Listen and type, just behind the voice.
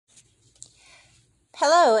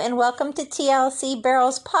Hello and welcome to TLC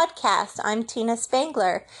Barrels Podcast. I'm Tina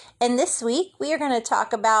Spangler, and this week we are going to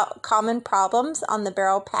talk about common problems on the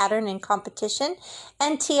barrel pattern in competition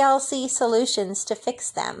and TLC solutions to fix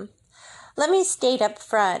them. Let me state up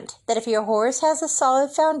front that if your horse has a solid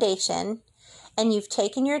foundation and you've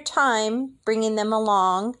taken your time bringing them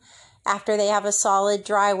along after they have a solid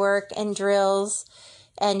dry work and drills,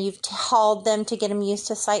 and you've hauled them to get them used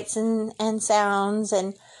to sights and sounds,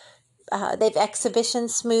 and they've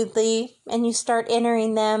exhibitioned smoothly, and you start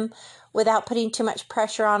entering them without putting too much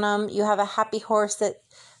pressure on them. You have a happy horse that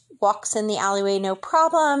walks in the alleyway no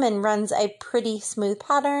problem and runs a pretty smooth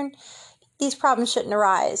pattern. These problems shouldn't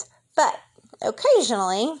arise. But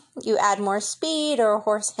occasionally you add more speed, or a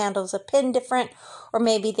horse handles a pin different, or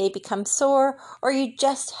maybe they become sore, or you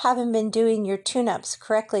just haven't been doing your tune-ups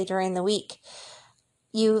correctly during the week.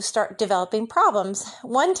 You start developing problems.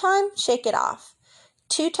 One time, shake it off.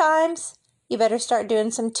 2 times, you better start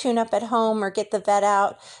doing some tune-up at home or get the vet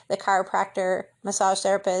out, the chiropractor, massage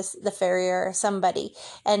therapist, the farrier, somebody,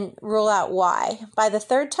 and rule out why. By the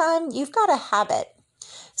 3rd time, you've got a habit.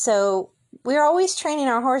 So we're always training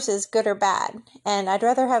our horses, good or bad, and I'd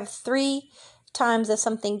rather have 3 times of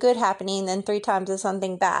something good happening than 3 times of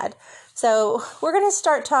something bad. So we're going to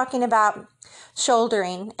start talking about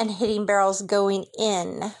shouldering and hitting barrels going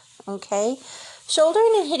in, okay?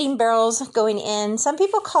 Shouldering and hitting barrels going in, some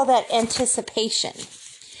people call that anticipation.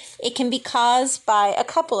 It can be caused by a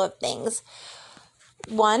couple of things.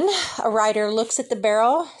 One, a rider looks at the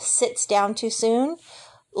barrel, sits down too soon,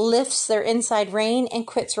 lifts their inside rein, and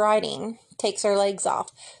quits riding, takes their legs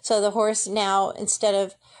off. So the horse now, instead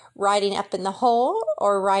of riding up in the hole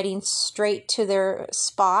or riding straight to their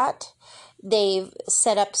spot, they've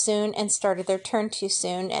set up soon and started their turn too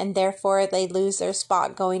soon, and therefore they lose their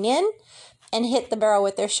spot going in and hit the barrel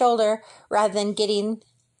with their shoulder rather than getting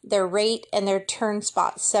their rate and their turn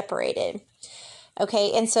spot separated.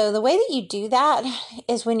 Okay, and so the way that you do that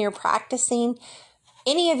is when you're practicing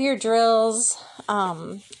any of your drills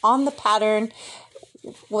on the pattern,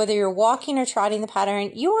 whether you're walking or trotting the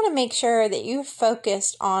pattern, you want to make sure that you're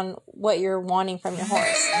focused on what you're wanting from your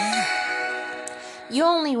horse. You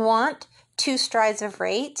only want 2 strides of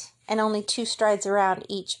rate and only 2 strides around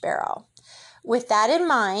each barrel. With that in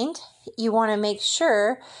mind, you want to make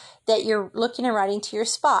sure that you're looking and riding to your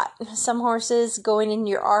spot. Some horses going in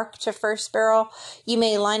your arc to first barrel, you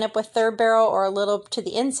may line up with 3rd barrel or a little to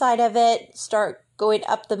the inside of it, start going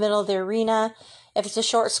up the middle of the arena. If it's a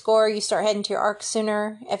short score, you start heading to your arc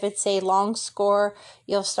sooner. If it's a long score,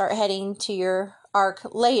 you'll start heading to your arc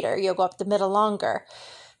later. You'll go up the middle longer.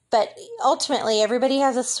 But ultimately, everybody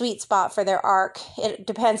has a sweet spot for their arc. It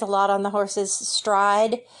depends a lot on the horse's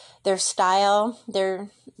stride, their style,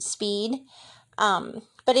 their speed.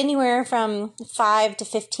 But anywhere from 5 to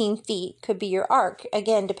 15 feet could be your arc.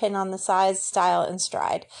 Again, depending on the size, style, and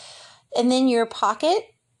stride. And then your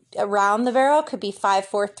pocket around the barrel could be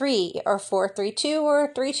 5-4-3 or 4-3-2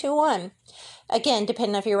 or 3-2-1. Again,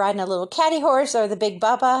 depending if you're riding a little caddy horse or the big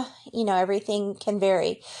bubba, everything can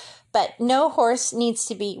vary. But no horse needs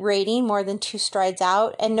to be rating more than 2 strides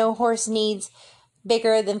out, and no horse needs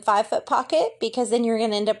bigger than 5-foot pocket, because then you're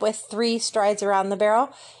going to end up with 3 strides around the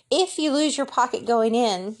barrel. If you lose your pocket going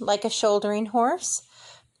in, like a shouldering horse,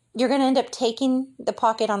 you're going to end up taking the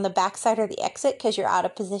pocket on the backside or the exit because you're out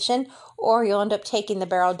of position, or you'll end up taking the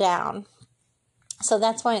barrel down. So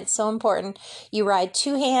that's why it's so important. You ride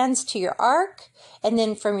 2 hands to your arc, and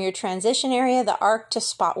then from your transition area, the arc to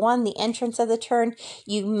spot 1, the entrance of the turn,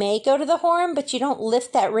 you may go to the horn, but you don't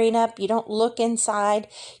lift that rein up. You don't look inside.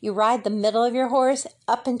 You ride the middle of your horse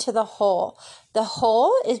up into the hole. The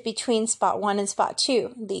hole is between spot 1 and spot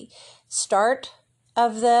 2. The start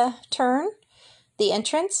of the turn, the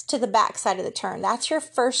entrance to the back side of the turn. That's your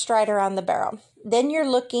first stride around the barrel. Then you're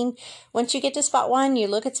looking, once you get to spot 1, you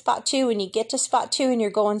look at spot 2. When you get to spot 2 and you're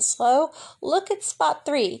going slow, look at spot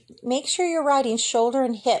 3. Make sure you're riding shoulder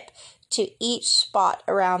and hip to each spot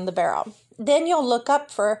around the barrel. Then you'll look up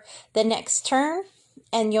for the next turn,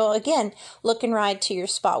 and you'll again look and ride to your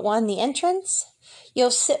spot 1, the entrance. You'll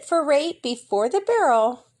sit for rate before the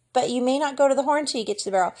barrel, but you may not go to the horn until you get to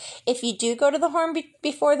the barrel. If you do go to the horn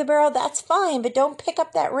before the barrel, that's fine, but don't pick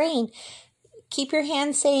up that rein. Keep your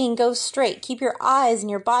hands saying go straight. Keep your eyes and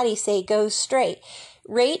your body say go straight.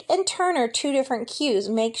 Rate and turn are 2 different cues.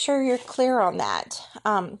 Make sure you're clear on that.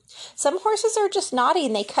 Some horses are just naughty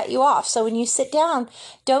and they cut you off. So when you sit down,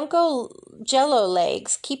 don't go jello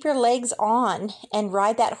legs. Keep your legs on and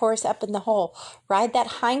ride that horse up in the hole. Ride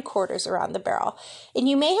that hindquarters around the barrel. And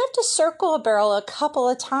you may have to circle a barrel a couple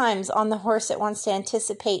of times on the horse that wants to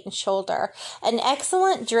anticipate and shoulder. An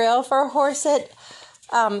excellent drill for a horse that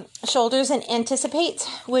Shoulders and anticipates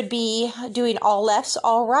would be doing all lefts,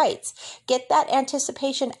 all rights. Get that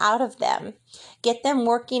anticipation out of them. Get them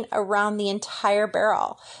working around the entire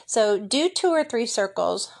barrel. So do 2 or 3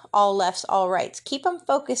 circles, all lefts, all rights. Keep them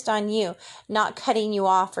focused on you, not cutting you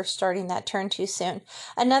off or starting that turn too soon.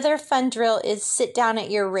 Another fun drill is sit down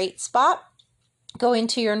at your rate spot. Go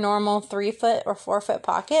into your normal 3-foot or 4-foot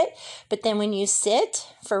pocket, but then when you sit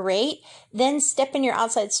for rate, then step in your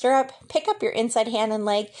outside stirrup, pick up your inside hand and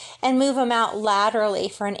leg, and move them out laterally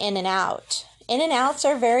for an in and out. In and outs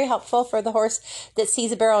are very helpful for the horse that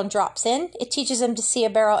sees a barrel and drops in. It teaches them to see a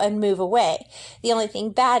barrel and move away. The only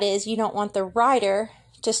thing bad is you don't want the rider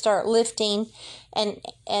to start lifting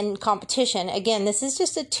and competition. Again, this is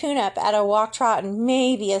just a tune-up at a walk, trot, and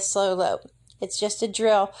maybe a slow lope. It's just a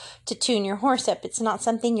drill to tune your horse up. It's not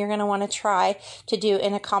something you're going to want to try to do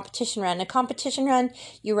in a competition run. A competition run,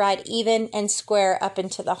 you ride even and square up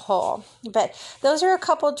into the hole. But those are a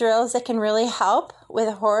couple drills that can really help with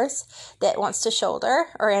a horse that wants to shoulder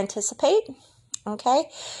or anticipate.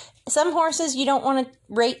 Okay. Some horses you don't want to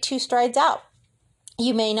rate 2 strides out.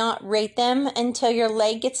 You may not rate them until your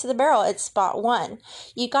leg gets to the barrel at spot 1.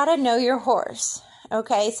 You got to know your horse.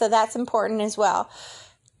 Okay. So that's important as well.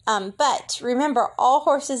 But remember, all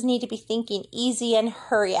horses need to be thinking easy and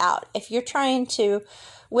hurry out. If you're trying to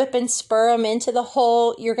whip and spur them into the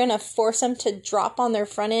hole, you're going to force them to drop on their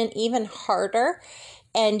front end even harder,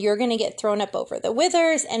 and you're going to get thrown up over the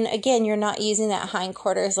withers. And again, you're not using that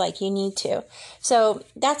hindquarters like you need to. So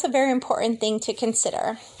that's a very important thing to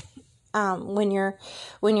consider when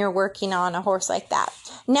you're working on a horse like that.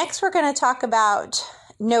 Next, we're going to talk about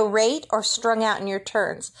no rate or strung out in your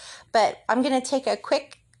turns. But I'm going to take a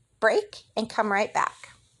quick break and come right back.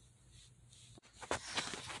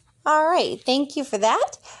 All right, thank you for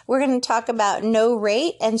that. We're going to talk about no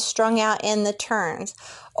rate and strung out in the turns.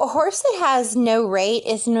 A horse that has no rate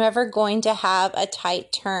is never going to have a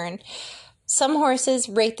tight turn. Some horses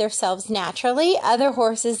rate themselves naturally. Other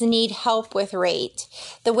horses need help with rate.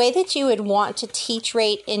 The way that you would want to teach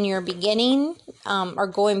rate in your beginning or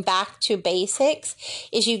going back to basics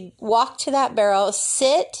is you walk to that barrel,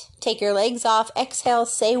 sit, take your legs off, exhale,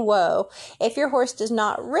 say whoa. If your horse does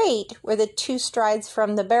not rate where the 2 strides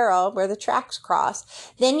from the barrel, where the tracks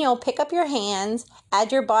cross, then you'll pick up your hands,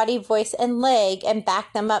 add your body, voice, and leg, and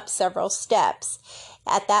back them up several steps.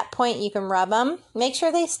 At that point, you can rub them. Make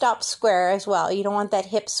sure they stop square as well. You don't want that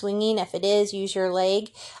hip swinging. If it is, use your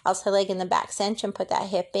leg, outside leg in the back cinch, and put that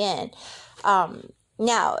hip in.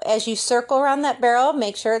 Now, as you circle around that barrel,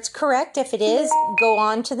 make sure it's correct. If it is, go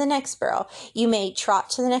on to the next barrel. You may trot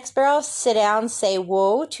to the next barrel, sit down, say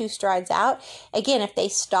whoa, 2 strides out. Again, if they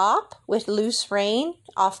stop with loose rein,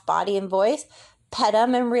 off body and voice, pet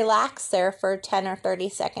them and relax there for 10 or 30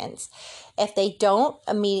 seconds. If they don't,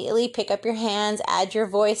 immediately pick up your hands, add your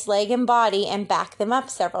voice, leg, and body, and back them up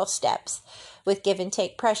several steps with give and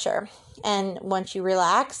take pressure. And once you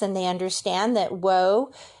relax and they understand that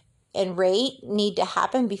whoa and rate need to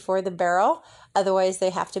happen before the barrel, otherwise they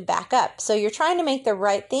have to back up. So you're trying to make the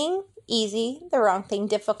right thing easy, the wrong thing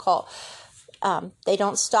difficult. They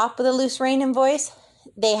don't stop with a loose rein and voice.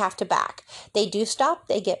 They have to back. They do stop,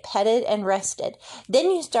 they get petted and rested. Then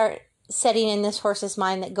you start setting in this horse's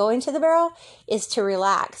mind that going to the barrel is to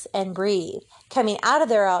relax and breathe. Coming out of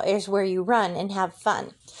the barrel is where you run and have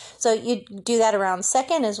fun. So you do that around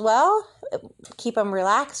second as well. Keep them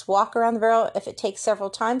relaxed. Walk around the barrel. If it takes several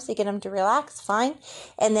times to get them to relax, fine.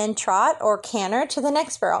 And then trot or canter to the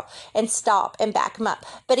next barrel and stop and back them up.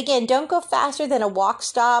 But again, don't go faster than a walk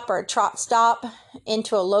stop or a trot stop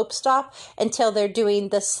into a lope stop until they're doing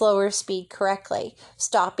the slower speed correctly,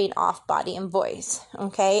 stopping off body and voice.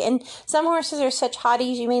 Okay. And some horses are such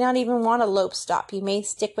hotties, you may not even want a lope stop. You may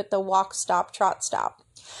stick with the walk stop, trot stop.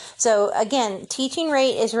 So again, teaching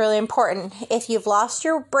rate is really important. If you've lost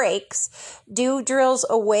your breaks, do drills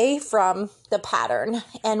away from the pattern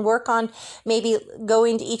and work on maybe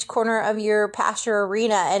going to each corner of your pasture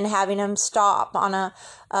arena and having them stop on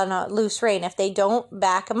a loose rein. If they don't,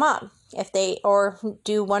 back them up. Or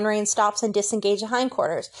do one rein stops and disengage the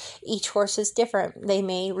hindquarters. Each horse is different. They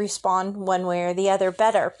may respond one way or the other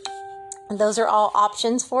better. And those are all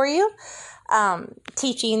options for you,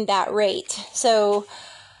 teaching that rate. So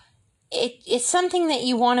it's something that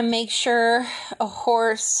you want to make sure a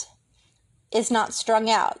horse is not strung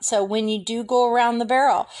out. So when you do go around the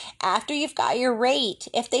barrel, after you've got your rate,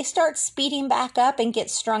 if they start speeding back up and get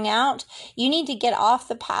strung out, you need to get off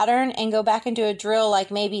the pattern and go back into a drill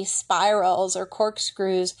like maybe spirals or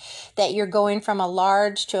corkscrews, that you're going from a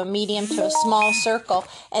large to a medium to a small circle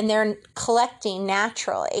and they're collecting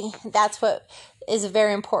naturally. That's what is a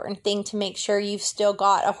very important thing to make sure you've still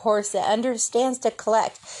got a horse that understands to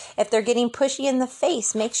collect. If they're getting pushy in the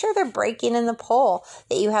face, make sure they're breaking in the poll,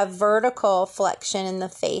 that you have vertical flexion in the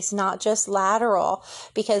face, not just lateral,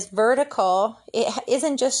 because vertical, it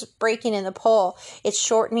isn't just breaking in the poll, it's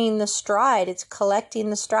shortening the stride, it's collecting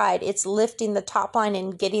the stride, it's lifting the top line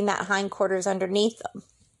and getting that hindquarters underneath them.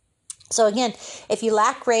 So again, if you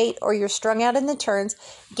lack rate or you're strung out in the turns,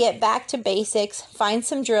 get back to basics. Find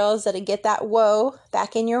some drills that'll get that whoa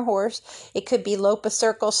back in your horse. It could be lope a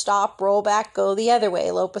circle, stop, roll back, go the other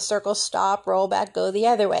way. Lope a circle, stop, roll back, go the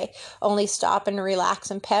other way. Only stop and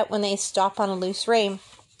relax and pet when they stop on a loose rein.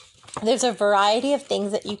 There's a variety of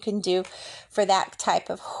things that you can do for that type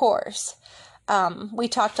of horse. We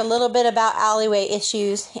talked a little bit about alleyway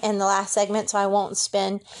issues in the last segment, so I won't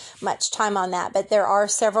spend much time on that. But there are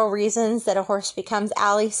several reasons that a horse becomes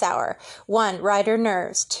alley sour. 1, rider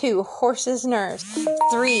nerves. 2, horse's nerves.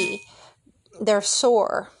 3, they're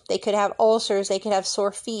sore. They could have ulcers. They could have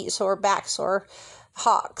sore feet, sore back, sore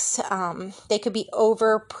hocks. They could be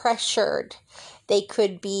over pressured. They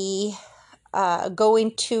could be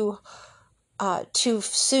going too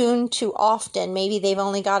soon, too often. Maybe they've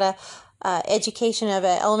only got a education of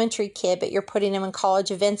an elementary kid, but you're putting them in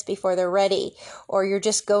college events before they're ready, or you're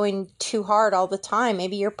just going too hard all the time.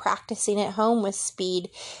 Maybe you're practicing at home with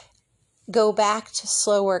speed. Go back to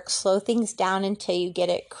slow work, slow things down until you get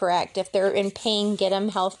it correct. If they're in pain, get them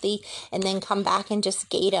healthy, and then come back and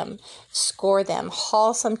just gate them, score them.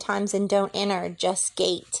 Haul sometimes and don't enter, just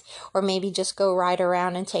gate, or maybe just go ride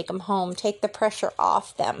around and take them home. Take the pressure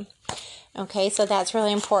off them. Okay, so that's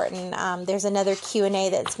really important. There's another Q&A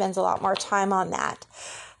that spends a lot more time on that.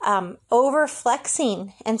 Over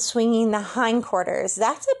flexing and swinging the hindquarters.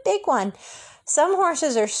 That's a big one. Some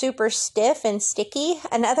horses are super stiff and sticky,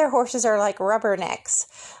 and other horses are like rubbernecks.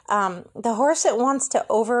 The horse that wants to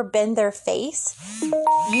overbend their face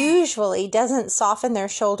usually doesn't soften their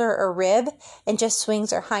shoulder or rib and just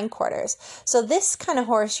swings their hindquarters. So this kind of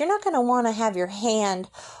horse, you're not going to want to have your hand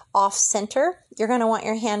off center. You're going to want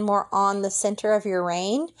your hand more on the center of your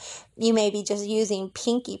rein. You may be just using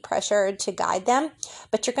pinky pressure to guide them,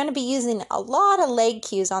 but you're going to be using a lot of leg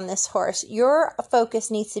cues on this horse. Your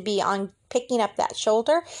focus needs to be on picking up that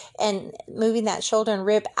shoulder and moving that shoulder and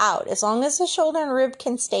rib out. As long as the shoulder and rib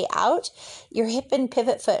can stay out, your hip and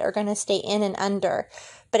pivot foot are going to stay in and under.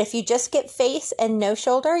 But if you just get face and no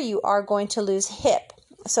shoulder, you are going to lose hip.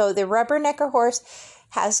 So the rubbernecker horse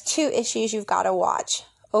has 2 issues you've got to watch.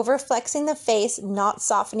 Over flexing the face, not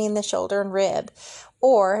softening the shoulder and rib,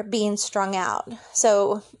 or being strung out.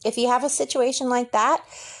 So if you have a situation like that,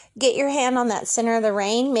 get your hand on that center of the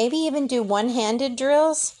rein. Maybe even do one-handed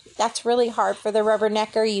drills. That's really hard for the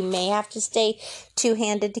rubbernecker. You may have to stay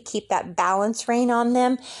two-handed to keep that balance rein on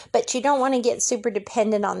them, but you don't want to get super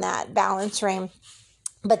dependent on that balance rein.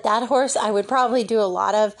 But that horse, I would probably do a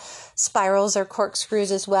lot of spirals or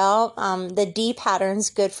corkscrews as well. The D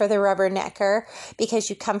pattern's good for the rubbernecker because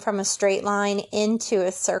you come from a straight line into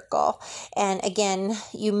a circle. And again,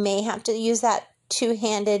 you may have to use that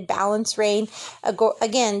two-handed balance rein.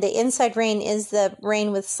 Again, the inside rein is the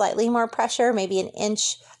rein with slightly more pressure, maybe an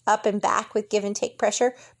inch up and back with give and take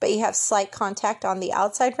pressure, but you have slight contact on the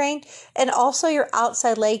outside rein. And also your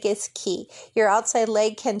outside leg is key. Your outside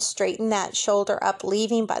leg can straighten that shoulder up,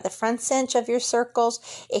 leaving by the front cinch of your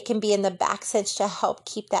circles. It can be in the back cinch to help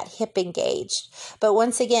keep that hip engaged. But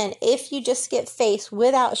once again, if you just get face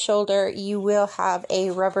without shoulder, you will have a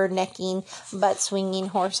rubbernecking, butt swinging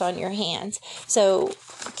horse on your hands. So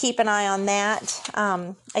keep an eye on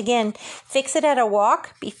that. Again, fix it at a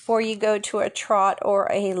walk before you go to a trot or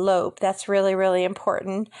a lope. That's really, really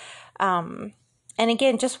important. And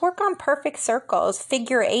again, just work on perfect circles.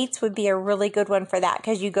 Figure eights would be a really good one for that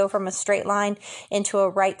because you go from a straight line into a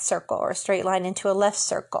right circle or a straight line into a left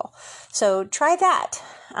circle. So try that.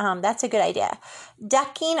 That's a good idea.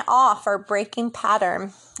 Ducking off or breaking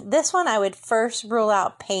pattern. This one I would first rule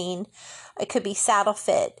out pain. It could be saddle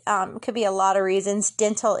fit. It could be a lot of reasons.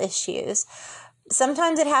 Dental issues.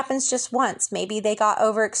 Sometimes it happens just once. Maybe they got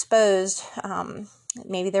overexposed.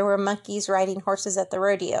 Maybe there were monkeys riding horses at the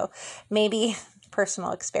rodeo. Maybe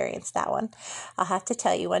personal experience, that one. I'll have to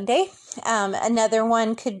tell you one day. Another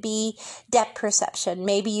one could be depth perception.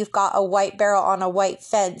 Maybe you've got a white barrel on a white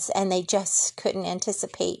fence and they just couldn't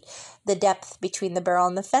anticipate the depth between the barrel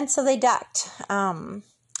and the fence, so they ducked.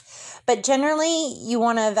 But generally, you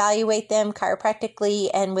want to evaluate them chiropractically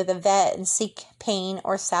and with a vet and seek pain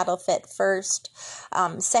or saddle fit first.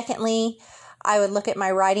 Secondly, I would look at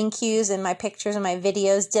my riding cues and my pictures and my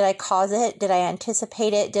videos. Did I cause it? Did I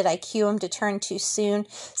anticipate it? Did I cue them to turn too soon?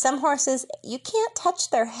 Some horses, you can't touch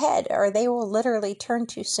their head or they will literally turn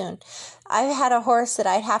too soon. I had a horse that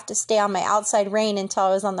I'd have to stay on my outside rein until I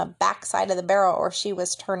was on the back side of the barrel or she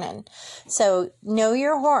was turning. So know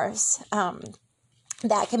your horse.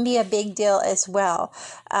 That can be a big deal as well.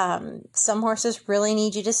 Some horses really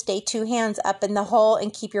need you to stay 2 hands up in the hole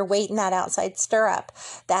and keep your weight in that outside stirrup.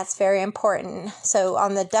 That's very important. So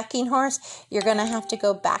on the ducking horse, you're going to have to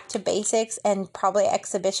go back to basics and probably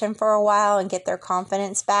exhibition for a while and get their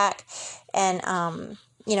confidence back. And,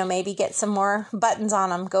 maybe get some more buttons on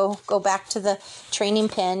them. Go back to the training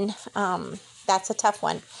pen. That's a tough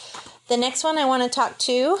one. The next one I want to talk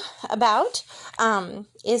about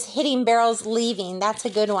is hitting barrels leaving. That's a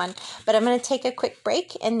good one. But I'm going to take a quick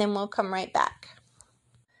break and then we'll come right back.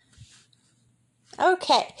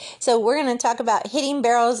 Okay, so we're going to talk about hitting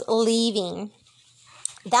barrels leaving.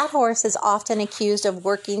 That horse is often accused of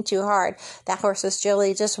working too hard. That horse is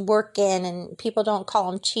really just working, and people don't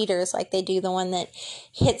call them cheaters like they do the one that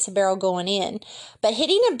hits a barrel going in. But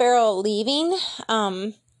hitting a barrel leaving,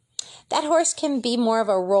 that horse can be more of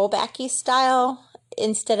a rollbacky style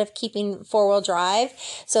instead of keeping four-wheel drive.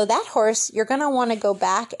 So that horse, you're going to want to go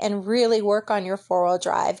back and really work on your four-wheel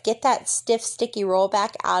drive. Get that stiff, sticky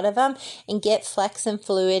rollback out of them and get flex and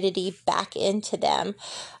fluidity back into them.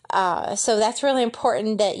 So that's really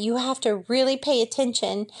important that you have to really pay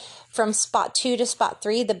attention from spot 2 to spot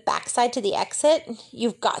 3, the backside to the exit.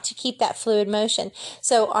 You've got to keep that fluid motion.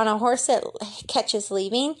 So on a horse that catches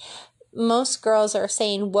leaving, most girls are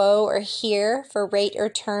saying whoa or here for rate or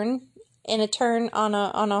turn in a turn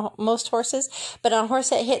on most horses. But on a horse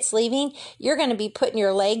that hits leaving, you're going to be putting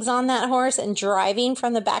your legs on that horse and driving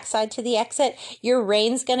from the backside to the exit. Your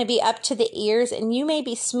rein's going to be up to the ears, and you may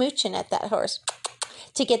be smooching at that horse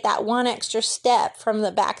to get that one extra step from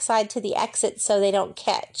the backside to the exit so they don't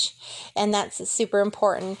catch. And that's super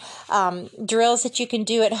important. Drills that you can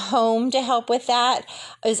do at home to help with that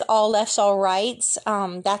is all lefts, all rights.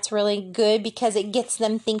 That's really good because it gets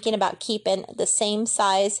them thinking about keeping the same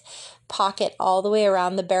size pocket all the way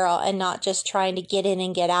around the barrel and not just trying to get in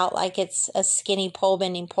and get out like it's a skinny pole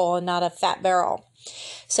bending pole and not a fat barrel.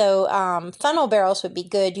 So funnel barrels would be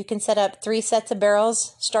good. You can set up 3 sets of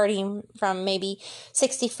barrels starting from maybe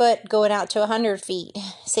 60 foot going out to 100 feet,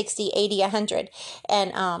 60, 80, 100.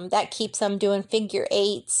 And that keeps them doing figure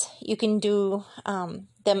 8s. You can do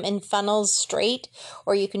them in funnels straight,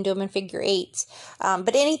 or you can do them in figure 8s.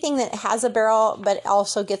 But anything that has a barrel but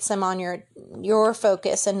also gets them on your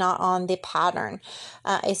focus and not on the pattern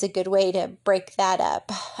is a good way to break that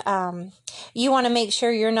up. You want to make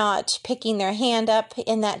sure you're not picking their hand up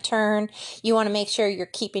in that turn. You want to make sure you're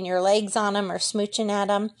keeping your legs on them or smooching at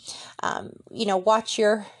them. Watch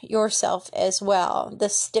yourself as well. The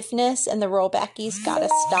stiffness and the rollbackies got to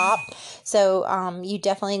stop. So you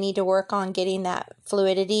definitely need to work on getting that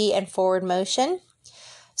fluidity and forward motion.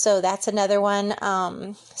 So that's another one.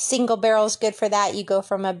 Single barrel is good for that. You go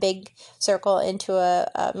from a big circle into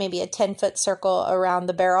maybe a 10-foot circle around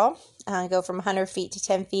the barrel. Go from 100 feet to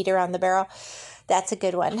 10 feet around the barrel. That's a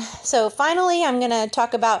good one. So finally, I'm going to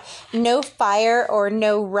talk about no fire or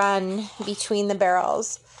no run between the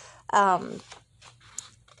barrels.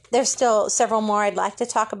 There's still several more I'd like to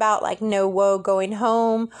talk about, like no whoa going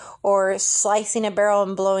home or slicing a barrel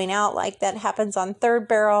and blowing out like that happens on third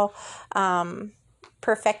barrel.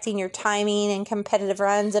 Perfecting your timing and competitive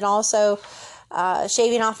runs, and also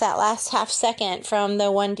shaving off that last half second from the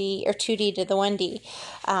 1D or 2D to the 1D.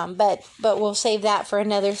 But we'll save that for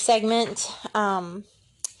another segment.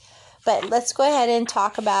 But let's go ahead and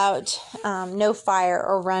talk about no fire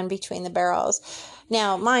or run between the barrels.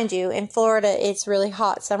 Now, mind you, in Florida, it's really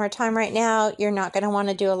hot summertime right now. You're not going to want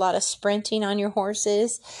to do a lot of sprinting on your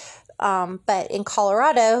horses. But in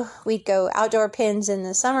Colorado, we'd go outdoor pens in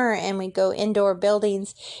the summer and we'd go indoor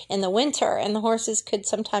buildings in the winter, and the horses could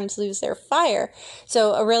sometimes lose their fire.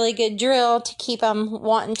 So a really good drill to keep them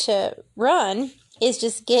wanting to run is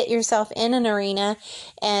just get yourself in an arena,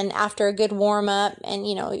 and after a good warm up and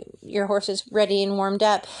your horse is ready and warmed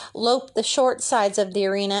up, lope the short sides of the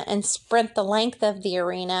arena and sprint the length of the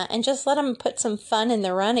arena and just let them put some fun in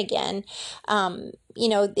the run again.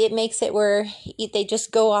 It makes it where they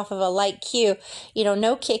just go off of a light cue,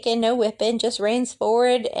 no kicking, no whipping, just reins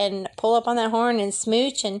forward and pull up on that horn and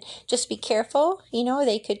smooch, and just be careful.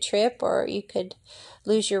 They could trip, or you could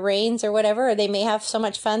lose your reins or whatever, or they may have so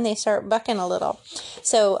much fun they start bucking a little.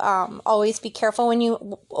 So always be careful when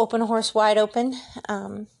you open a horse wide open.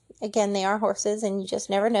 Again, they are horses and you just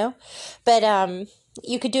never know. But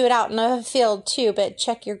You could do it out in a field too, but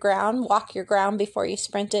check your ground, walk your ground before you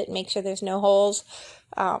sprint it, make sure there's no holes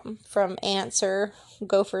from ants or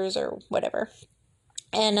gophers or whatever.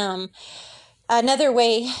 And another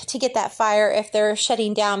way to get that fire, if they're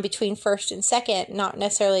shutting down between first and second, not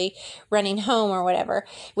necessarily running home or whatever,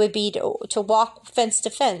 would be to walk fence to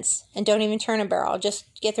fence and don't even turn a barrel. Just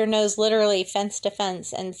get their nose literally fence to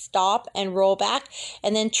fence and stop and roll back,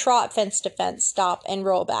 and then trot fence to fence, stop and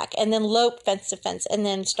roll back, and then lope fence to fence and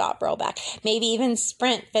then stop, roll back. Maybe even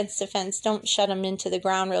sprint fence to fence. Don't shut them into the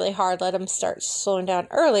ground really hard. Let them start slowing down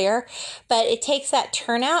earlier. But it takes that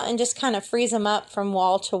turnout and just kind of frees them up from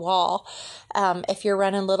wall to wall. If you're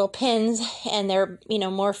running little pins and they're,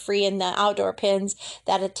 more free in the outdoor pins,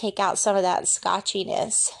 that'll take out some of that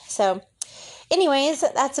scotchiness. So anyways,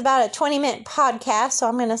 that's about a 20-minute podcast, so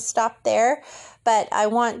I'm going to stop there. But I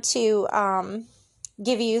want to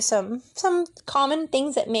give you some common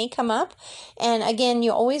things that may come up. And again,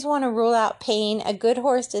 you always want to rule out pain. A good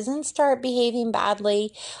horse doesn't start behaving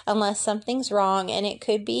badly unless something's wrong. And it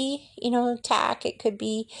could be, tack. It could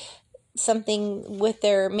be something with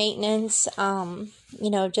their maintenance.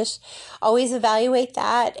 Just always evaluate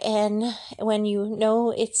that. And when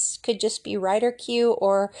it could just be rider cue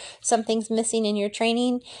or something's missing in your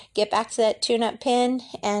training, get back to that tune-up pin.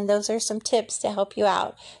 And those are some tips to help you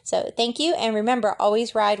out. So thank you. And remember,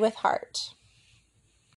 always ride with heart.